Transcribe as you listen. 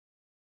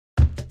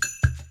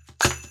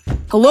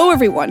Hello,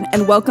 everyone,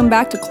 and welcome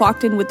back to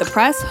Clocked In with the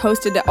Press,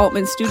 hosted at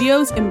Altman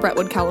Studios in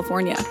Brentwood,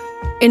 California.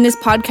 In this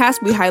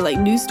podcast, we highlight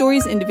news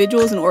stories,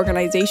 individuals, and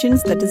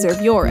organizations that deserve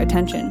your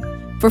attention.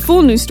 For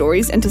full news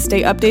stories and to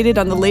stay updated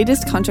on the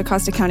latest Contra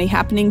Costa County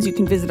happenings, you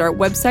can visit our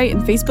website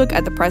and Facebook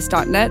at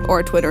thepress.net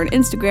or Twitter and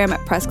Instagram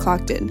at Press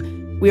Clocked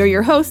In. We are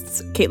your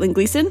hosts, Caitlin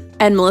Gleason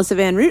and Melissa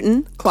Van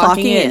Rooten,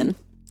 clocking in.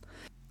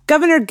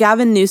 Governor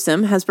Gavin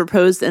Newsom has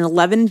proposed an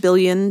 $11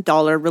 billion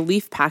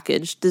relief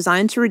package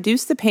designed to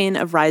reduce the pain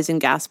of rising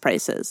gas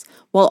prices,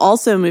 while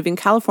also moving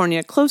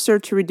California closer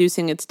to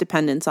reducing its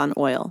dependence on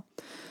oil.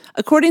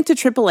 According to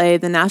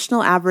AAA, the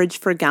national average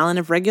for a gallon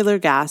of regular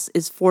gas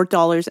is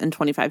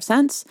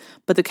 $4.25,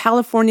 but the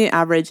California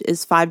average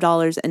is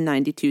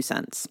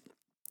 $5.92.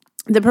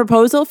 The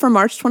proposal for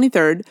March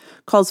 23rd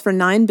calls for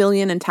 $9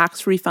 billion in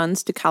tax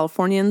refunds to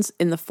Californians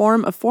in the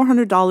form of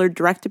 $400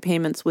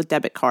 direct-to-payments with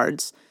debit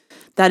cards.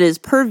 That is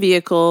per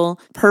vehicle,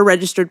 per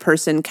registered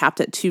person,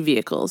 capped at 2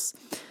 vehicles.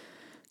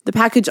 The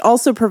package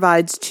also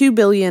provides $2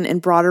 billion in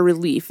broader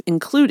relief,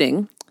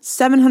 including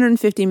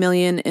 $750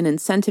 million in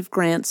incentive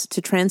grants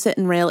to transit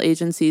and rail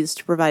agencies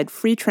to provide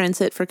free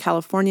transit for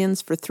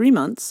Californians for 3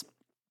 months,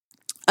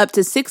 up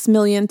to $6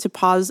 million to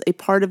pause a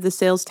part of the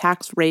sales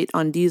tax rate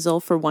on diesel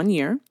for 1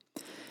 year,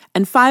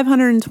 and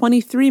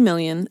 $523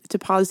 million to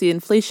pause the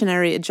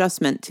inflationary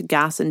adjustment to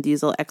gas and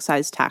diesel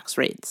excise tax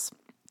rates.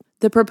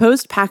 The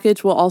proposed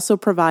package will also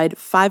provide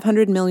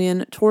 $500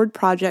 million toward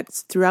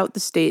projects throughout the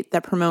state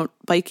that promote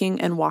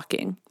biking and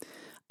walking.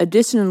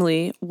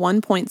 Additionally,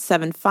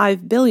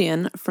 $1.75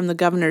 billion from the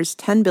governor's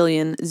 $10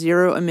 billion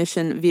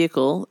zero-emission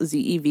vehicle,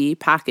 ZEV,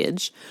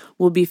 package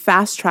will be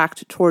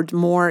fast-tracked toward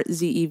more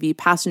ZEV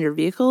passenger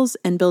vehicles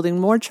and building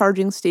more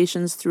charging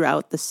stations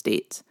throughout the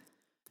state.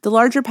 The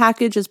larger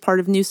package is part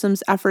of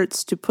Newsom's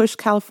efforts to push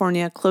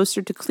California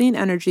closer to clean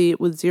energy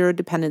with zero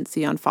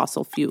dependency on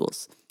fossil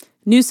fuels.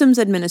 Newsom's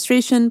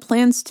administration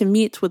plans to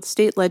meet with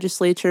state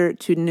legislature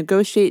to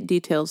negotiate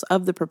details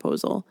of the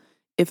proposal.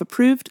 If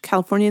approved,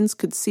 Californians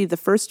could see the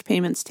first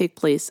payments take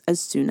place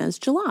as soon as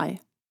July.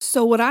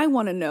 So what I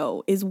want to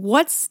know is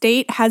what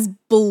state has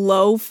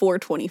below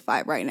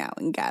 $4.25 right now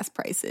in gas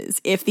prices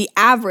if the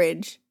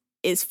average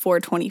is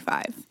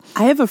 $4.25?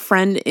 I have a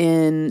friend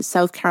in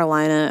South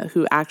Carolina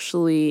who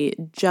actually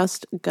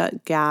just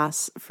got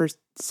gas for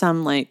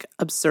some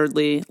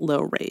absurdly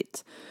low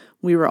rate.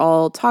 We were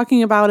all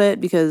talking about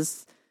it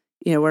because,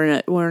 we're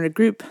in a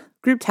group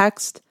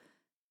text,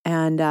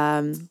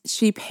 and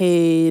she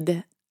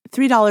paid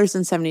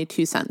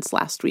 $3.72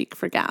 last week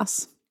for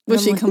gas.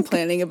 Was she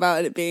complaining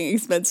about it being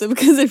expensive?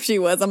 Because if she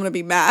was, I'm going to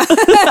be mad.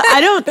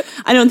 I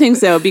don't think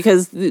so,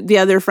 because the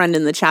other friend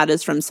in the chat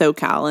is from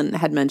SoCal and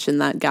had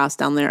mentioned that gas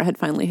down there had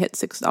finally hit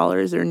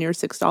 $6 or near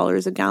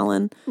 $6 a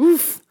gallon.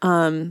 Oof.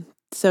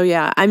 So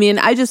yeah, I mean,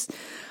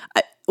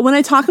 when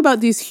I talk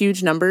about these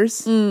huge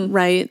numbers,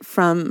 right,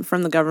 from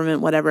the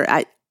government, whatever,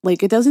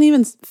 it doesn't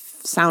even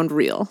sound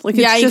real.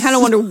 You kind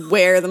of wonder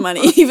where the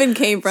money even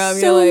came from.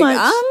 So You're like,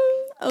 much.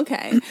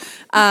 Okay.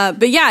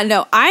 But yeah,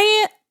 no,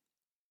 I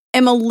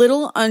am a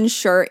little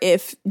unsure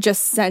if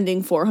just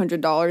sending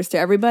 $400 to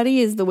everybody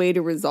is the way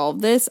to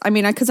resolve this. I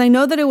mean, because I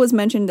know that it was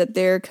mentioned that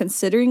they're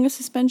considering a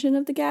suspension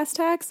of the gas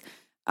tax.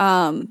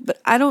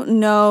 But I don't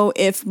know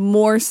if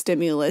more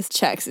stimulus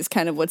checks is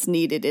kind of what's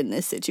needed in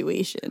this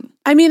situation.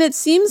 I mean, it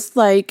seems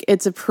like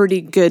it's a pretty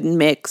good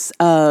mix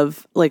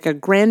of a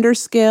grander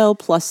scale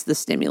plus the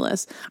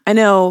stimulus. I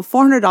know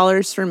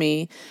 $400 for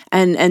me.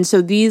 And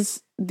so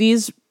these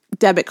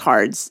debit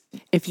cards,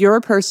 if you're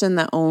a person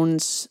that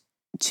owns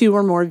 2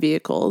 or more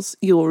vehicles,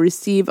 you will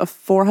receive a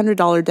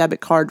 $400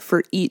 debit card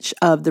for each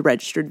of the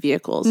registered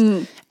vehicles.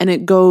 And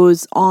it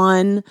goes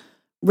on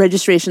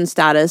registration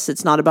status.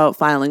 It's not about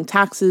filing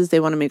taxes. They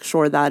want to make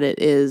sure that it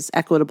is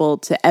equitable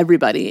to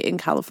everybody in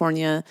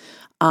California.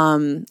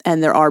 And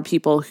there are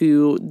people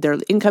who their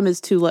income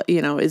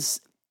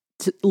is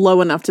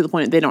low enough to the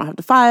point they don't have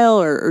to file,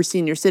 or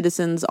senior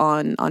citizens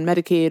on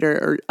Medicaid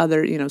or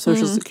other,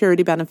 Social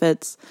Security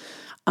benefits.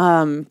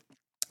 And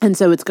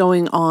so it's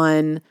going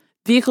on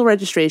vehicle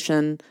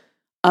registration.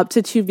 Up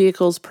to 2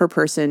 vehicles per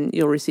person,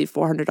 you'll receive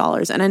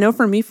 $400. And I know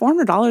for me,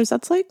 $400,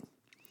 that's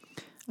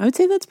I would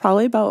say that's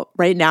probably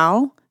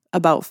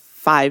about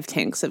 5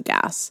 tanks of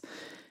gas,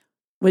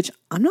 which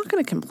I'm not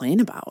going to complain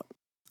about.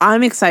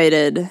 I'm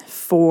excited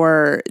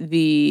for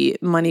the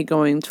money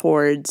going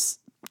towards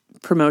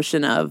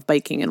promotion of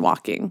biking and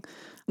walking.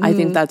 I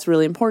think that's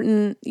really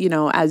important.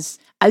 As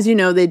you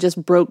know, they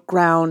just broke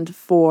ground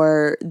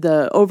for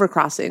the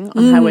overcrossing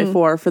on Highway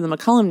 4 for the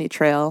McCollumney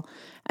Trail.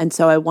 And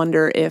so I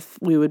wonder if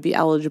we would be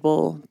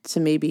eligible to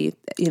maybe,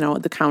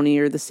 the county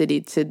or the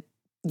city to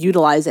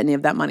utilize any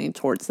of that money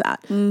towards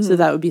that. So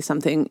that would be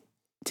something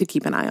to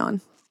keep an eye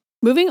on.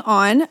 Moving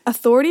on,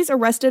 authorities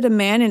arrested a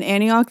man in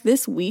Antioch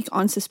this week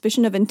on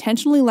suspicion of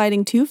intentionally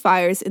lighting 2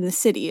 fires in the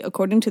city,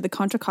 according to the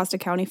Contra Costa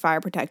County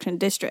Fire Protection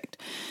District.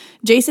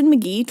 Jason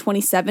McGee,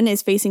 27,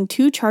 is facing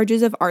 2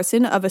 charges of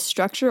arson of a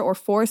structure or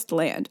forest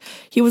land.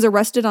 He was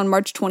arrested on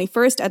March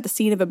 21st at the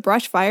scene of a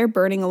brush fire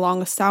burning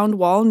along a sound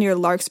wall near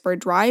Larkspur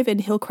Drive and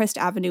Hillcrest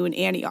Avenue in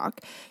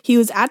Antioch. He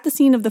was at the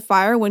scene of the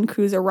fire when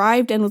crews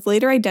arrived and was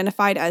later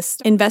identified as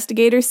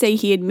investigators say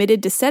he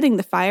admitted to setting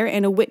the fire,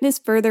 and a witness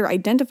further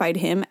identified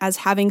him as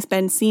having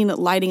been seen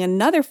lighting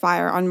another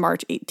fire on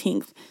March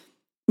 18th.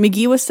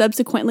 McGee was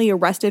subsequently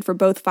arrested for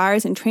both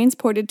fires and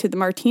transported to the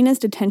Martinez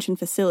detention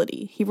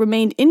facility. He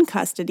remained in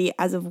custody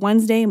as of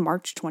Wednesday,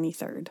 March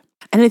 23rd.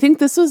 And I think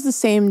this was the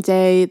same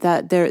day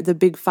that the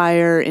big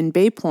fire in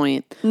Bay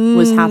Point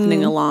was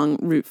happening along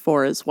Route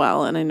 4 as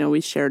well. And I know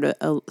we shared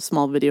a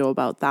small video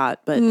about that,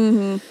 but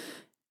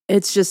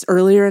it's just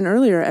earlier and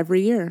earlier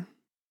every year.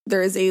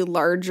 There is a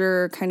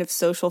larger kind of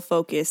social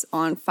focus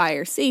on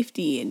fire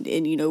safety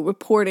and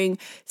reporting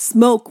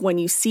smoke when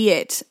you see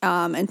it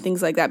and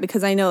things like that.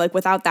 Because I know, like,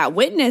 without that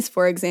witness,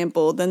 for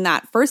example, then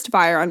that first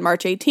fire on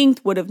March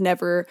 18th would have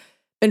never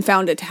been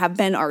found to have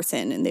been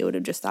arson, and they would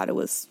have just thought it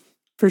was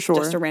for sure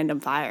just a random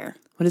fire.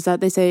 What is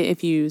that they say?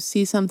 If you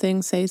see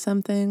something, say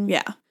something.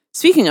 Yeah.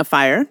 Speaking of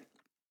fire,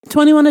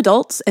 21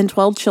 adults and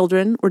 12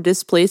 children were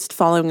displaced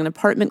following an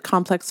apartment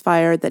complex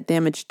fire that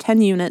damaged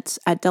 10 units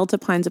at Delta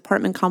Pines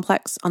apartment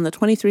complex on the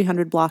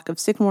 2300 block of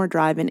Sycamore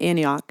Drive in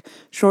Antioch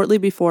shortly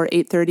before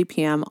 8:30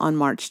 p.m. on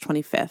March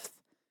 25th.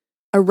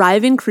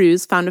 Arriving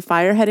crews found a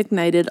fire had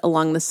ignited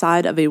along the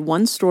side of a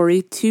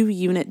 1-story,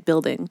 2-unit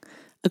building.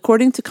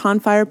 According to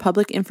Confire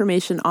Public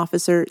Information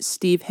Officer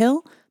Steve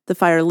Hill, the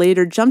fire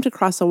later jumped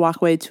across a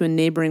walkway to a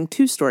neighboring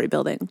 2-story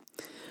building.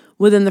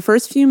 Within the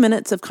first few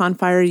minutes of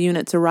Confire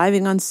units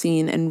arriving on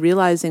scene and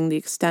realizing the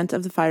extent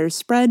of the fire's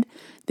spread,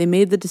 they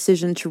made the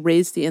decision to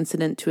raise the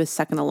incident to a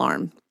second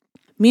alarm.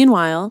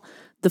 Meanwhile,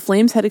 the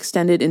flames had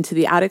extended into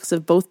the attics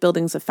of both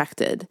buildings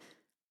affected.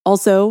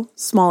 Also,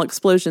 small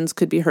explosions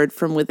could be heard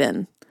from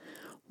within.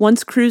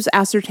 Once crews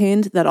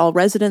ascertained that all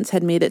residents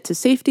had made it to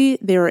safety,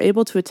 they were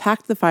able to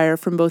attack the fire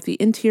from both the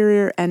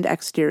interior and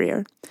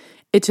exterior.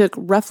 It took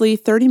roughly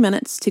 30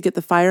 minutes to get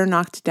the fire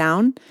knocked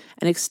down,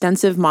 and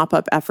extensive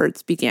mop-up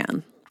efforts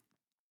began.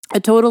 A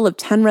total of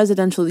 10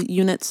 residential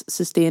units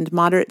sustained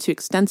moderate to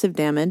extensive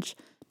damage,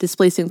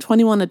 displacing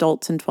 21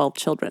 adults and 12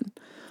 children.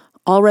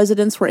 All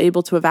residents were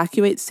able to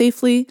evacuate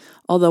safely,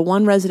 although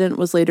one resident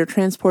was later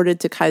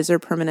transported to Kaiser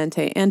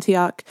Permanente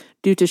Antioch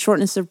due to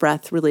shortness of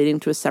breath relating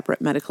to a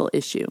separate medical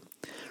issue.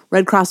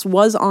 Red Cross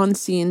was on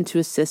scene to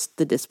assist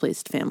the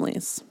displaced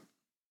families.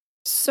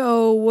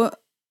 So,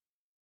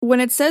 when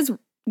it says,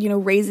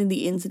 raising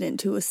the incident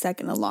to a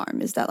second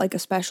alarm, is that like a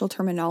special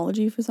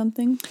terminology for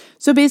something?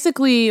 So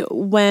basically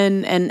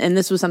when, and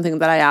this was something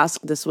that I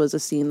asked, this was a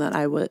scene that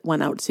I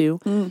went out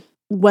to,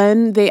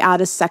 when they add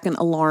a second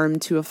alarm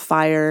to a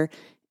fire,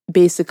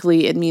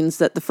 basically it means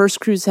that the first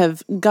crews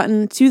have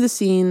gotten to the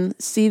scene,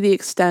 see the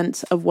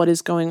extent of what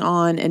is going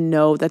on, and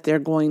know that they're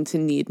going to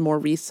need more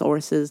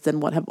resources than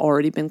what have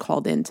already been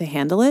called in to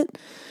handle it.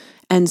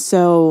 And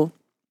so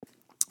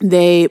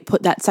they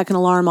put that second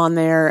alarm on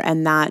there,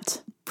 and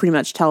that pretty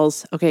much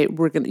tells, okay,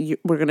 we're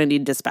gonna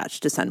need dispatch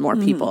to send more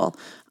people.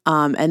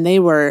 And they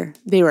were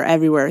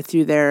everywhere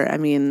through there. I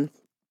mean,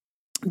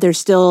 they're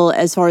still,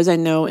 as far as I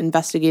know,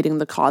 investigating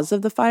the cause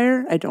of the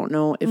fire. I don't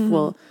know if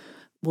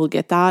we'll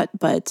get that,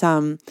 but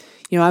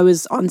I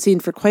was on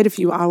scene for quite a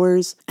few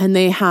hours, and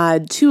they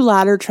had 2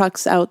 ladder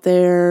trucks out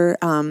there,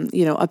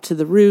 up to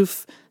the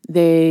roof.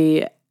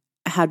 They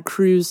had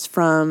crews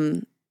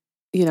from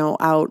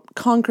out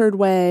Concord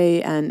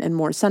Way and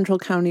more Central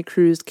County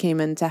crews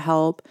came in to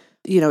help.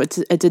 It's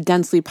a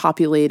densely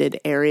populated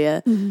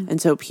area.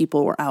 And so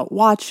people were out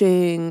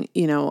watching,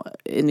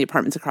 in the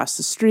apartments across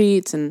the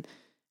streets. And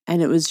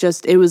it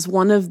was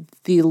one of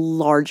the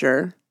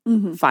larger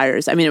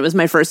fires. I mean, it was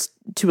my first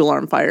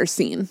 2-alarm fire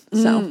scene.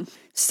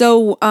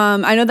 So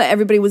I know that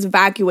everybody was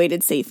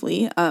evacuated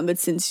safely, but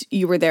since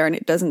you were there and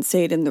it doesn't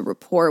say it in the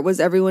report, was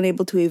everyone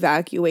able to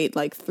evacuate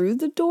like through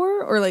the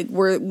door, or like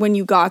when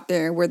you got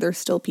there, were there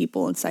still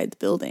people inside the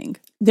building?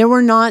 There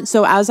were not.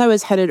 So as I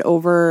was headed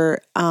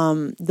over,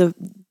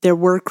 there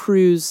were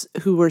crews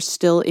who were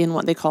still in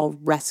what they call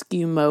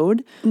rescue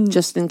mode,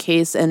 just in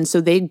case. And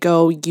so they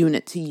go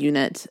unit to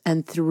unit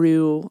and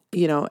through,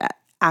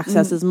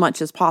 access as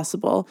much as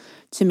possible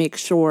to make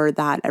sure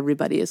that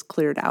everybody is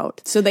cleared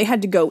out. So they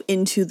had to go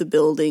into the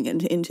building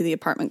and into the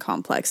apartment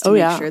complex to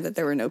make sure that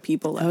there were no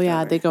people left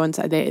over. They go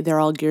inside. They're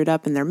all geared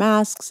up in their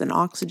masks and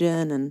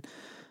oxygen,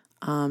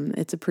 and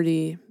it's a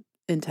pretty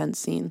intense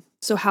scene.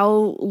 So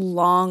how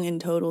long in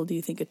total do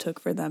you think it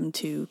took for them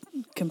to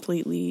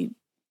completely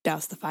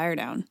douse the fire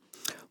down?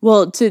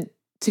 Well,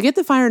 to get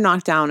the fire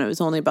knocked down, it was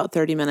only about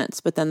 30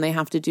 minutes, but then they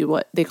have to do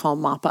what they call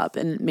mop up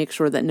and make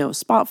sure that no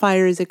spot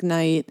fires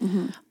ignite.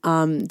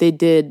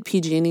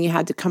 PG&E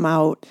had to come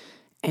out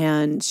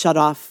and shut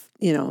off,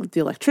 the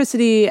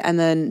electricity. And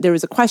then there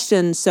was a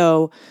question.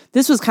 So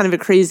this was kind of a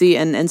crazy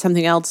and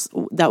something else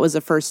that was a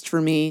first for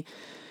me.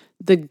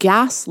 The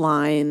gas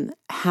line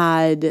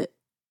had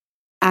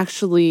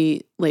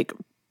actually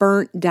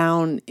burnt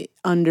down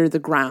under the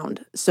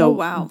ground. So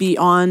wow.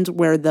 beyond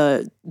where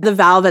the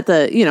valve at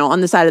the, on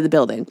the side of the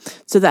building.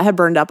 So that had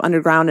burned up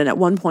underground. And at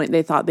one point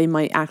they thought they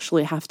might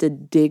actually have to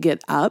dig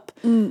it up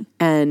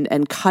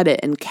and cut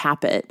it and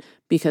cap it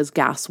because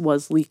gas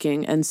was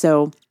leaking. And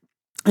so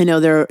I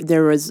know there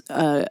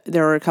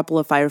were a couple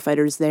of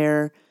firefighters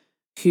there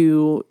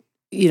who,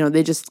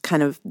 they just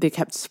they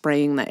kept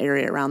spraying the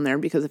area around there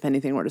because if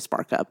anything were to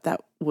spark up, that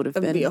would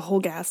be a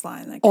whole gas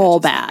line. That all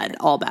bad.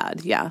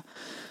 Yeah.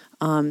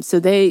 So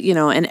they,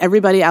 and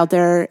everybody out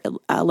there,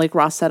 like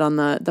Ross said on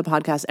the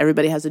podcast,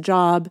 everybody has a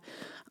job,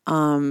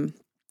 and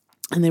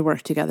they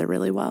work together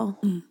really well.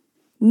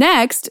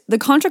 Next, the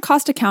Contra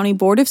Costa County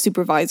Board of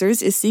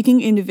Supervisors is seeking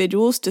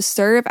individuals to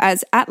serve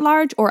as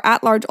at-large or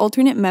at-large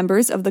alternate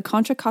members of the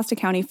Contra Costa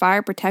County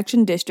Fire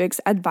Protection District's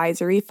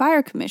Advisory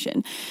Fire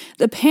Commission.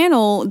 The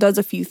panel does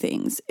a few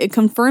things. It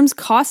confirms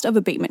cost of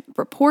abatement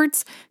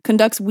reports,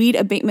 conducts weed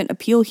abatement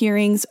appeal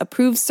hearings,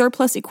 approves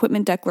surplus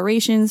equipment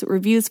declarations,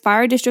 reviews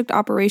fire district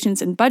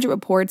operations and budget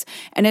reports,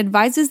 and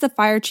advises the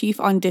fire chief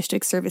on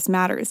district service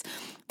matters.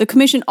 The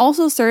commission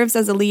also serves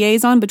as a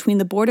liaison between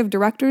the board of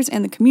directors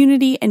and the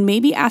community and may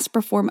be asked to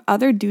perform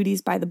other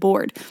duties by the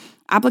board.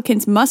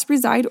 Applicants must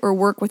reside or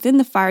work within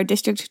the fire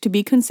district to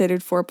be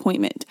considered for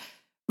appointment.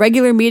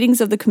 Regular meetings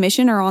of the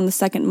commission are on the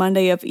second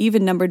Monday of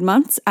even-numbered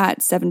months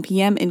at 7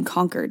 p.m. in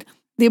Concord.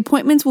 The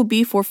appointments will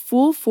be for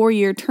full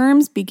 4-year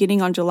terms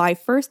beginning on July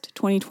 1st,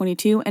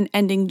 2022 and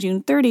ending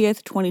June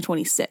 30th,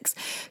 2026.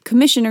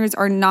 Commissioners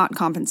are not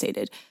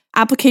compensated.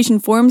 Application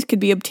forms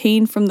could be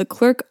obtained from the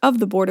clerk of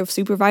the Board of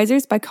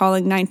Supervisors by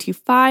calling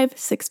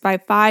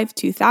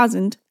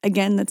 925-655-2000.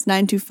 Again, that's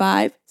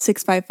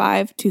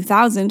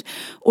 925-655-2000,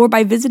 or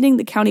by visiting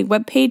the county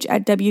webpage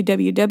at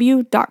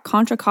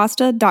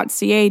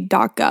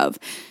www.contracosta.ca.gov.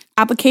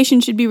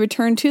 Application should be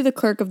returned to the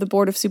clerk of the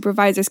Board of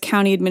Supervisors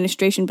County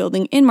Administration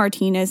Building in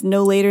Martinez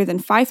no later than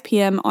 5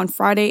 p.m. on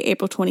Friday,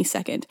 April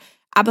 22nd.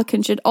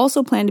 Applicants should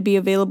also plan to be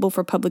available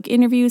for public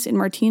interviews in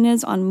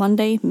Martinez on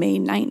Monday, May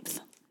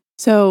 9th.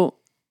 So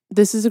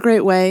this is a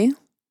great way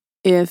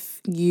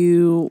if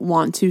you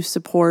want to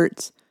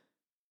support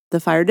the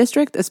fire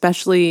district,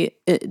 especially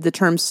the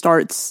term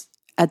starts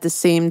at the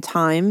same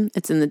time.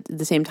 It's in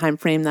the same time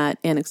frame that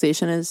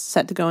annexation is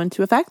set to go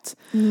into effect.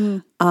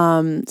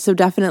 So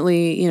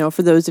definitely,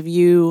 for those of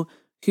you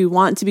who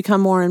want to become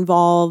more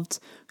involved,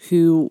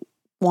 who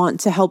want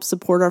to help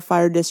support our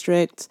fire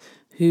district,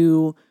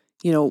 who,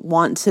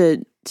 want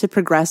to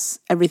progress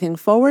everything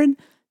forward,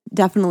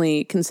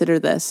 definitely consider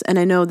this. And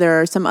I know there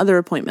are some other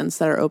appointments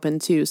that are open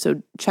too.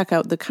 So check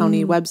out the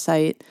county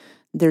website.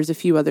 There's a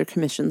few other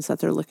commissions that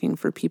they're looking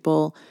for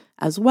people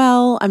as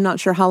well. I'm not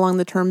sure how long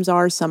the terms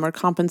are. Some are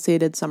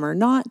compensated, some are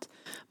not.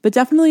 But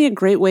definitely a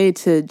great way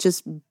to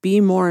just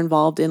be more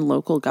involved in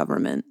local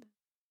government.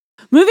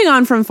 Moving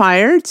on from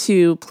fire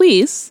to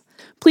police.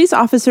 Police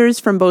officers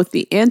from both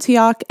the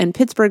Antioch and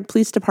Pittsburgh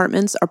Police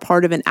Departments are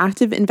part of an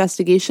active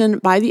investigation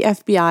by the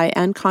FBI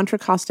and Contra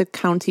Costa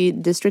County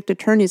District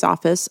Attorney's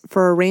Office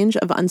for a range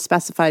of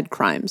unspecified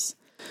crimes.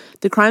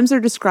 The crimes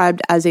are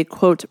described as a,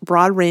 quote,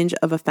 broad range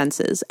of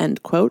offenses,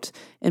 end quote,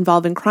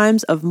 involving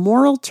crimes of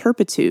moral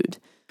turpitude,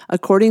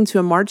 according to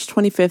a March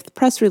 25th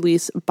press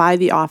release by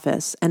the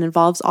office, and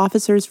involves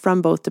officers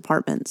from both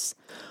departments.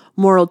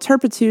 Moral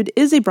turpitude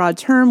is a broad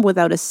term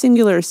without a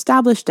singular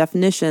established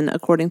definition,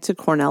 according to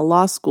Cornell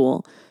Law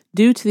School,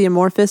 due to the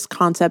amorphous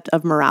concept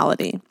of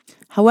morality.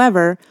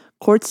 However,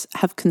 courts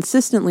have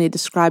consistently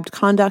described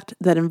conduct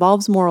that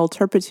involves moral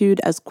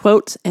turpitude as,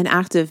 quote, an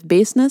act of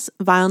baseness,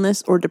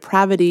 vileness, or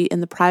depravity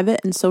in the private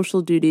and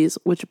social duties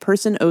which a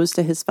person owes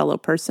to his fellow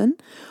person,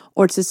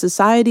 or to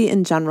society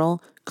in general,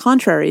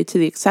 contrary to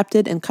the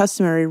accepted and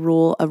customary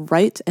rule of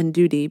right and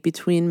duty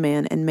between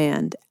man and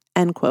man,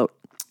 end quote.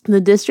 The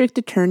District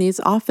Attorney's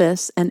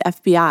Office and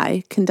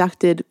FBI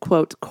conducted,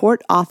 quote,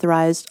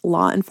 court-authorized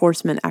law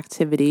enforcement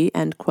activity,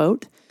 end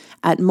quote,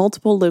 at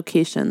multiple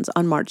locations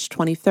on March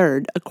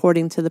 23rd,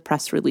 according to the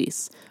press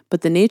release,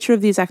 but the nature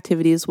of these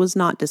activities was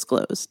not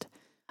disclosed.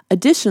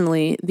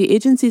 Additionally, the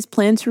agencies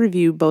plan to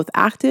review both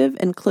active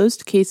and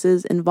closed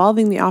cases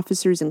involving the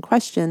officers in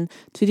question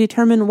to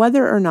determine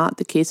whether or not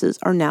the cases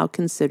are now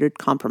considered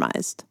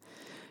compromised.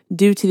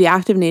 Due to the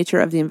active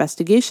nature of the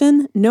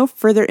investigation, no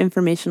further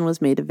information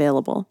was made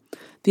available.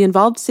 The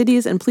involved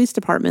cities and police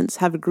departments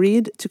have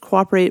agreed to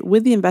cooperate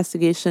with the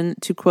investigation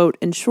to, quote,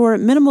 ensure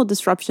minimal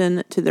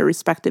disruption to their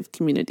respective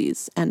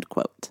communities, end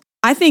quote.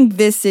 I think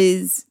this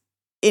is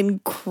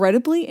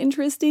incredibly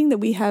interesting that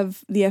we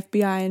have the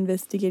FBI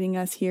investigating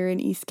us here in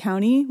East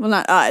County. Well,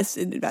 not us,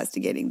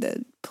 investigating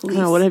the police.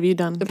 Oh, what have you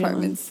done,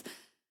 departments.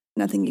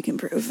 Nothing you can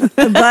prove.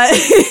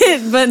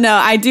 but no,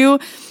 I do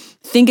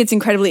think it's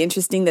incredibly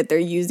interesting that they're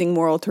using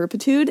moral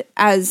turpitude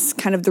as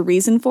kind of the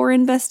reason for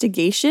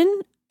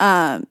investigation.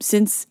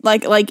 Since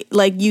like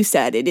you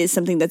said, it is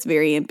something that's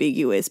very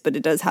ambiguous, but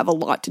it does have a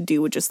lot to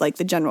do with just like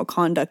the general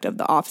conduct of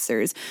the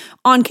officers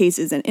on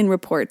cases and in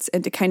reports.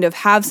 And to kind of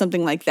have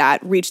something like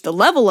that reach the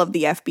level of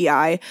the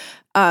FBI,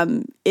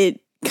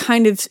 it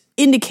kind of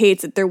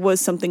indicates that there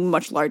was something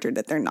much larger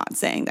that they're not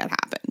saying that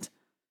happened.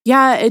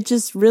 Yeah, it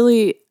just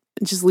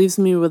leaves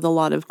me with a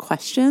lot of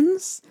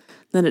questions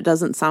that it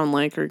doesn't sound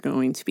like are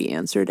going to be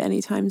answered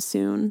anytime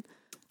soon.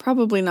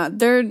 Probably not.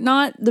 They're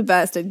not the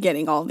best at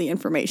getting all the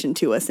information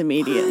to us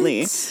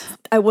immediately. What?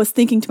 I was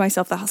thinking to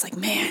myself that I was like,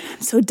 man,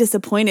 I'm so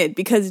disappointed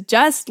because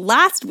just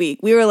last week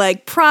we were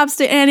like, props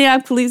to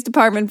Antioch Police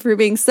Department for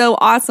being so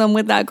awesome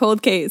with that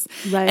cold case.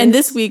 Right. And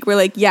this week we're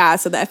like, yeah,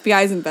 so the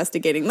FBI is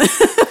investigating them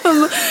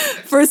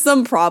for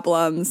some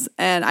problems.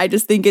 And I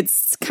just think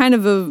it's kind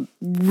of a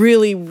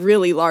really,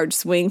 really large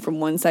swing from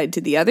one side to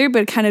the other,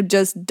 but it kind of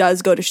just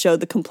does go to show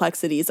the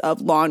complexities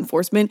of law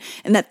enforcement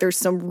and that there's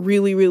some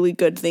really, really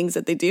good things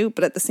that they do,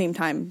 but at the same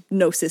time,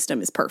 no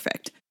system is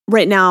perfect.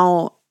 Right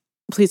now,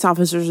 police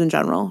officers in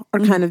general are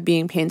kind of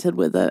being painted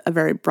with a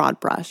very broad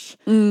brush.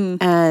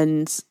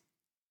 And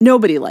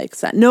nobody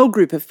likes that. No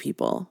group of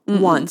people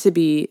want to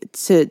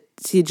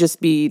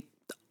just be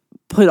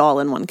put all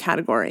in one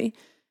category.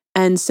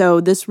 And so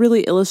this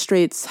really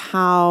illustrates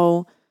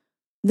how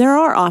there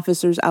are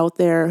officers out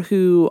there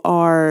who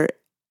are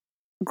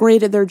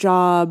great at their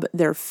job,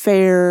 they're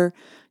fair,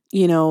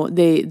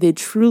 they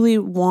truly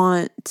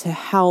want to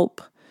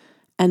help.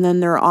 And then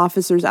there are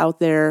officers out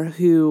there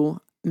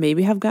who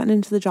maybe have gotten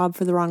into the job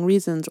for the wrong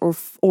reasons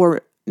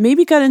or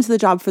maybe got into the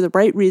job for the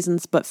right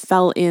reasons, but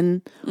fell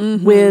in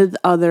with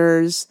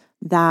others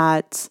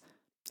that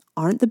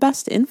aren't the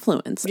best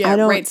influence. Yeah,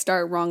 right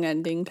start, wrong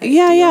ending type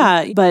deal.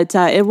 Yeah. But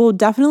it will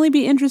definitely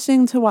be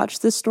interesting to watch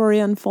this story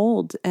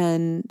unfold,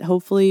 and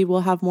hopefully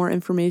we'll have more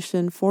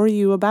information for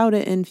you about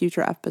it in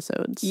future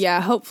episodes. Yeah,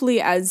 hopefully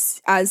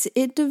as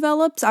it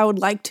develops, I would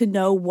like to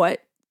know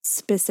what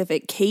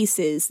specific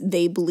cases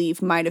they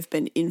believe might have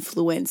been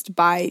influenced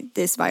by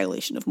this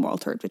violation of moral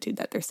turpitude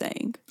that they're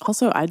saying.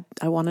 Also, I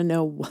want to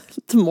know what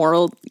the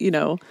moral,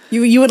 You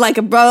would like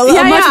a much more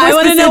I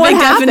want to know what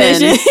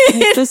definition.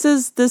 Happened.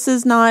 This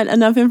is not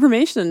enough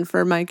information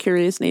for my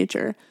curious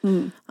nature.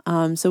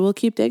 So we'll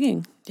keep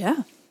digging.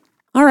 Yeah.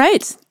 All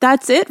right.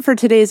 That's it for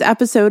today's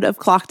episode of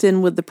Clocked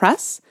In with the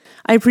Press.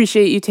 I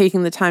appreciate you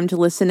taking the time to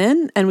listen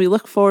in, and we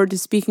look forward to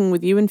speaking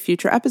with you in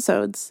future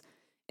episodes.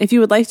 If you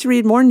would like to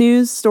read more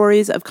news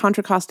stories of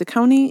Contra Costa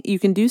County, you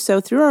can do so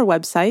through our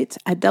website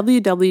at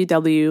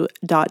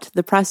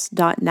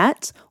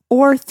www.thepress.net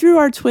or through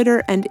our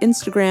Twitter and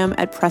Instagram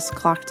at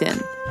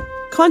PressClockedIn.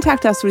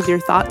 Contact us with your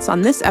thoughts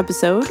on this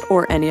episode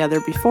or any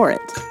other before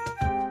it.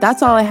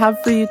 That's all I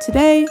have for you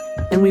today,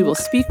 and we will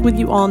speak with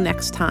you all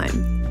next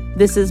time.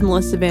 This is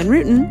Melissa Van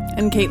Rooten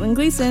and Caitlin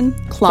Gleason,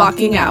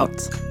 clocking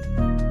out.